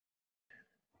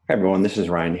Hey everyone, this is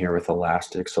Ryan here with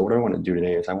Elastic. So what I want to do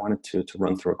today is I wanted to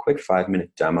run through a quick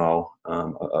 5-minute demo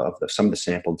of some of the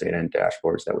sample data and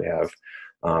dashboards that we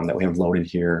have loaded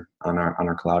here on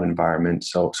our cloud environment.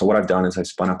 So what I've done is I've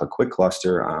spun up a quick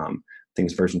cluster. I think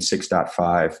it's version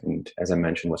 6.5, and as I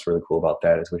mentioned, what's really cool about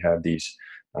that is we have these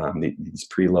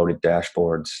preloaded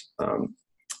dashboards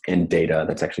and data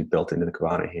that's actually built into the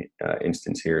Kibana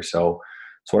instance here. So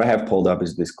what I have pulled up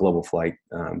is this global flight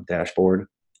dashboard.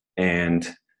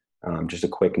 And just a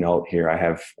quick note here, I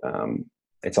have,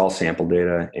 it's all sample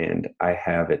data, and I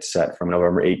have it set from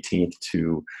November 18th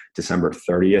to December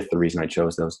 30th. The reason I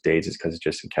chose those dates is because it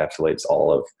just encapsulates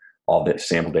all the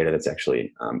sample data that's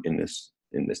actually in this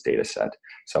data set.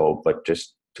 So, but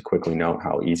just to quickly note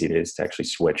how easy it is to actually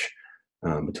switch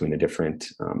between the different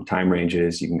time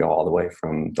ranges. You can go all the way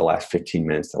from the last 15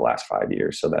 minutes to the last 5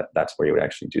 years. So that's where you would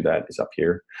actually do that, is up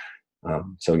here.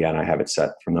 So again, I have it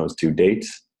set from those two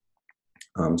dates.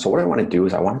 So what I want to do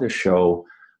is I wanted to show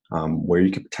where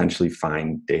you could potentially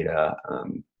find data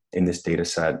in this data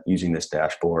set using this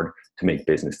dashboard to make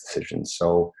business decisions.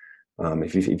 So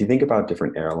if you think about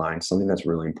different airlines, something that's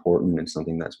really important and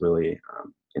something that's really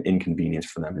an inconvenience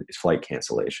for them is flight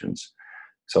cancellations.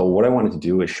 So what I wanted to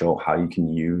do is show how you can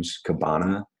use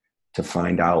Kibana to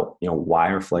find out, why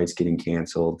are flights getting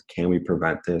canceled? Can we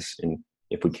prevent this? And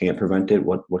if we can't prevent it,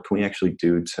 what can we actually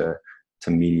do to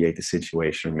mediate the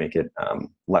situation or make it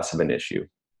less of an issue?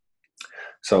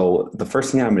 So the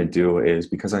first thing I'm going to do is,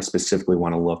 because I specifically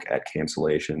want to look at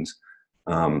cancellations,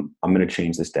 I'm going to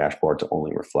change this dashboard to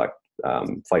only reflect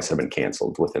flights that have been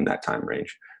canceled within that time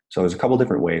range. So there's a couple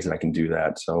different ways that I can do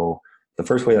that. So the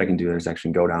first way that I can do that is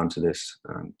actually go down to this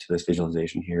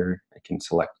visualization here. I can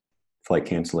select flight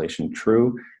cancellation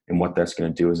true, and what that's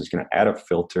going to do is it's going to add a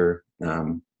filter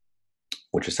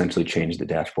which essentially changes the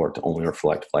dashboard to only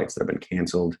reflect flights that have been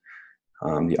canceled.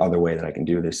 The other way that I can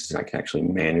do this is I can actually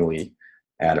manually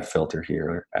add a filter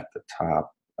here at the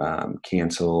top.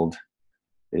 Canceled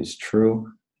is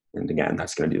true. And again,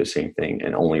 that's going to do the same thing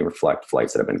and only reflect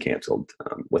flights that have been canceled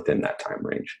within that time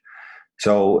range.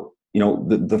 So,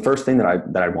 the first thing that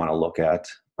I want to look at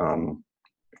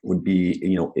would be,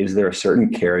 is there a certain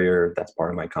carrier that's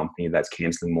part of my company that's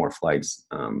canceling more flights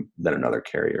than another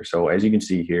carrier? So as you can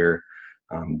see here,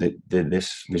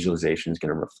 this visualization is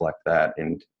going to reflect that.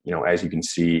 And, as you can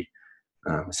see,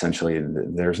 essentially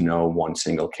there's no one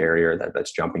single carrier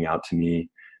that's jumping out to me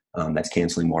that's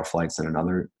canceling more flights than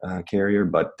another carrier,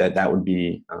 but that would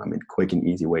be a quick and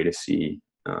easy way to see,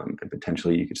 and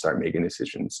potentially you could start making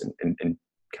decisions and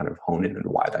kind of hone in on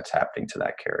why that's happening to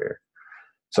that carrier.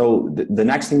 So the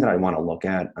next thing that I want to look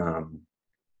at,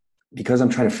 because I'm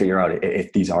trying to figure out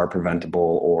if these are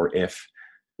preventable, or if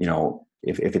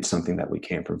it's something that we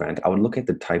can't prevent, I would look at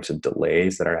the types of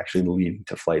delays that are actually leading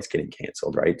to flights getting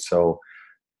canceled, right? So,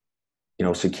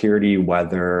 security,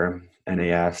 weather,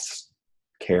 NAS,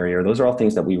 carrier, those are all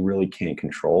things that we really can't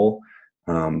control.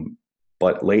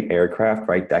 But late aircraft,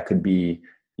 right, that could be,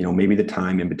 maybe the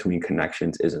time in between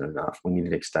connections isn't enough. We need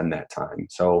to extend that time.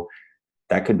 So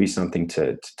that could be something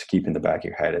to keep in the back of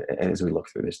your head as we look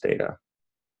through this data.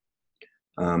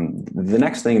 The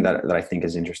next thing that I think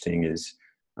is interesting is,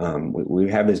 we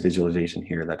have this visualization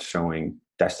here that's showing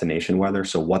destination weather.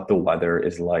 So what the weather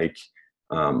is like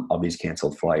of these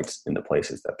canceled flights in the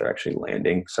places that they're actually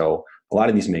landing. So a lot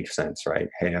of these make sense, right?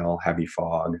 Hail, heavy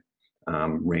fog,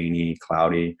 rainy,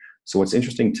 cloudy. So what's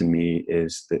interesting to me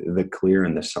is the clear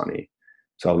and the sunny.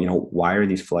 So, why are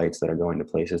these flights that are going to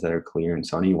places that are clear and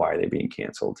sunny, why are they being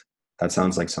canceled? That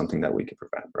sounds like something that we could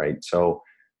prevent, right? So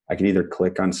I could either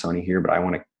click on sunny here, but I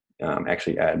want to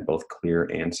actually add both clear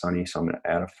and sunny. So I'm going to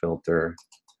add a filter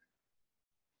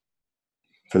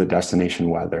for the destination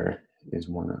weather is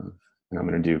and I'm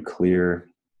going to do clear,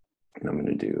 and I'm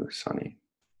going to do sunny.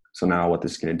 So now what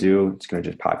this is going to do, it's going to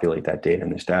just populate that data in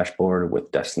this dashboard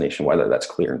with destination weather that's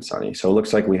clear and sunny. So it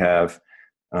looks like we have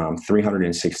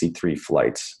 363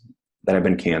 flights that have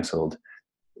been canceled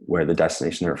where the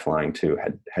destination they're flying to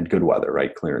had good weather,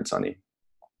 right? Clear and sunny.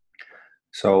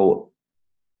 So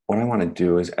what I want to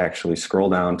do is actually scroll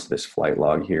down to this flight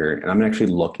log here, and I'm going to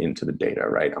actually look into the data,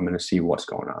 right? I'm going to see what's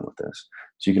going on with this.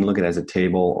 So you can look at it as a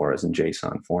table or as in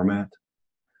JSON format.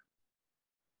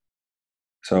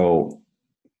 So,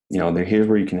 here's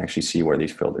where you can actually see where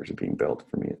these filters are being built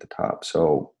for me at the top.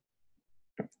 So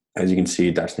as you can see,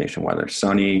 destination weather,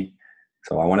 sunny.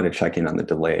 So I wanted to check in on the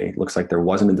delay. Looks like there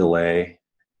wasn't a delay,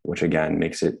 which again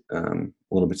makes it a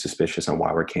little bit suspicious on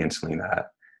why we're canceling that.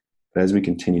 But as we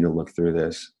continue to look through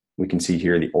this, we can see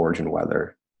here the origin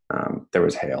weather. There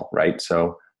was hail, right?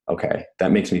 So, okay,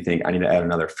 that makes me think I need to add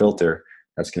another filter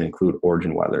that's going to include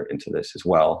origin weather into this as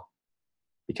well.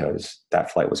 because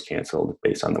that flight was canceled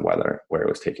based on the weather where it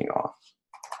was taking off.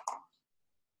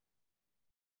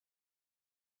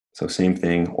 So same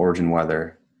thing, origin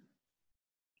weather,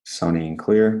 sunny and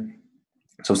clear.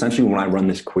 So essentially when I run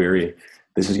this query,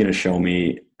 this is going to show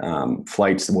me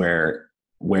flights where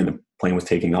the plane was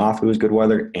taking off, it was good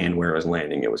weather, and where it was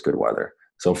landing, it was good weather.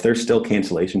 So if there's still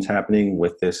cancellations happening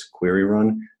with this query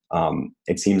run,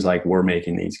 it seems like we're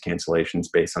making these cancellations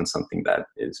based on something that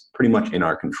is pretty much in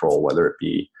our control, whether it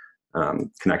be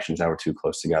connections that were too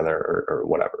close together or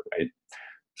whatever, right?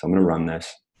 So I'm going to run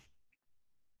this.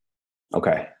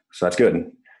 Okay, so that's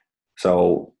good.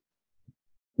 So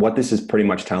what this is pretty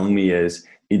much telling me is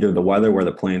either the weather where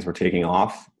the planes were taking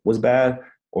off was bad,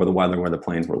 or the weather where the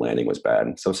planes were landing was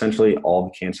bad. So essentially all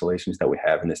the cancellations that we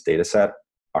have in this data set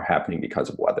are happening because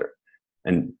of weather.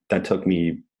 And that took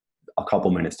me a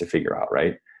couple minutes to figure out,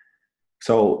 right?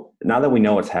 So now that we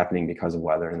know it's happening because of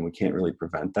weather and we can't really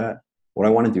prevent that, what I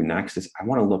want to do next is I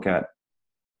want to look at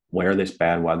where this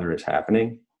bad weather is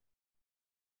happening,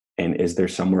 and is there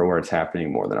somewhere where it's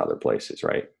happening more than other places,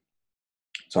 right?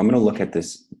 So I'm going to look at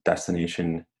this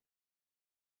destination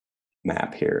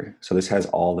map here. So this has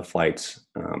all the flights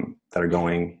that are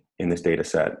going in this data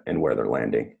set and where they're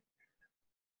landing.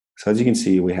 So as you can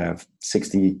see, we have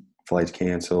 60 flights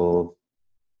canceled,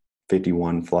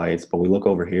 51 flights, but we look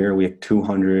over here, we have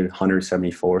 200,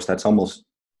 174. So that's almost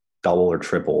double or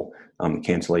triple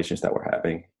cancellations that we're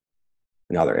having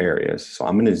in other areas. So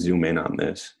I'm going to zoom in on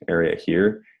this area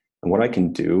here. And what I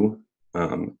can do,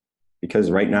 because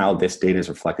right now this data is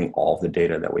reflecting all of the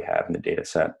data that we have in the data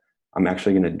set, I'm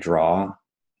actually going to draw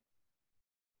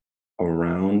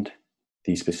around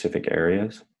these specific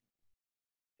areas.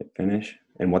 Hit finish.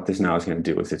 And what this now is going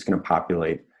to do is it's going to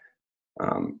populate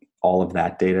all of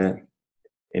that data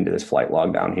into this flight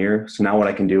log down here. So now what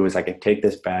I can do is I can take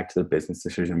this back to the business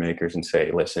decision makers and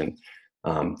say, listen,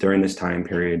 during this time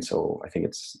period, so I think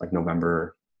it's like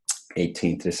November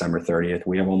 18th to December 30th,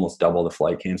 we have almost double the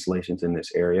flight cancellations in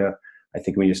this area. I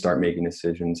think we need to start making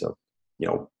decisions of,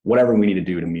 whatever we need to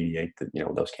do to mediate the,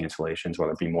 those cancellations,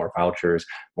 whether it be more vouchers,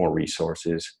 more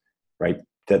resources, right?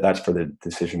 That's for the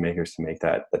decision makers to make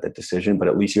that decision, but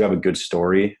at least you have a good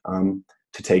story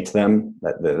to take to them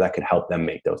that could help them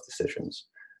make those decisions.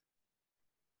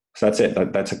 So that's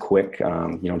it. That's a quick,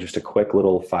 just a quick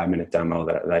little 5-minute demo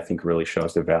that I think really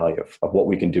shows the value of what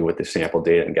we can do with the sample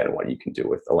data and again, what you can do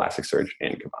with Elasticsearch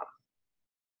and Kibana.